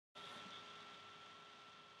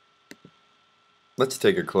Let's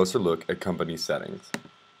take a closer look at company settings.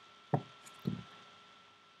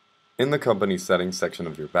 In the company settings section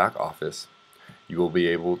of your back office, you will be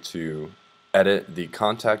able to edit the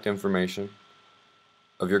contact information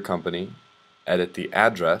of your company, edit the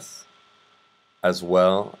address, as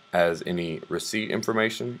well as any receipt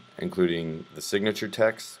information, including the signature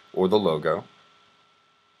text or the logo.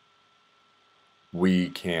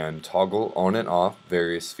 We can toggle on and off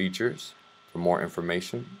various features. For more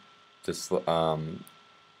information, just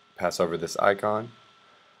pass over this icon.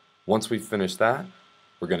 Once we finish that,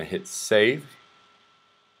 we're going to hit save.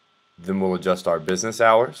 Then we'll adjust our business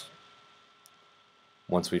hours.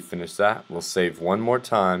 Once we finish that, we'll save one more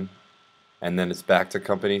time, and then it's back to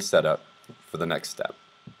company setup for the next step.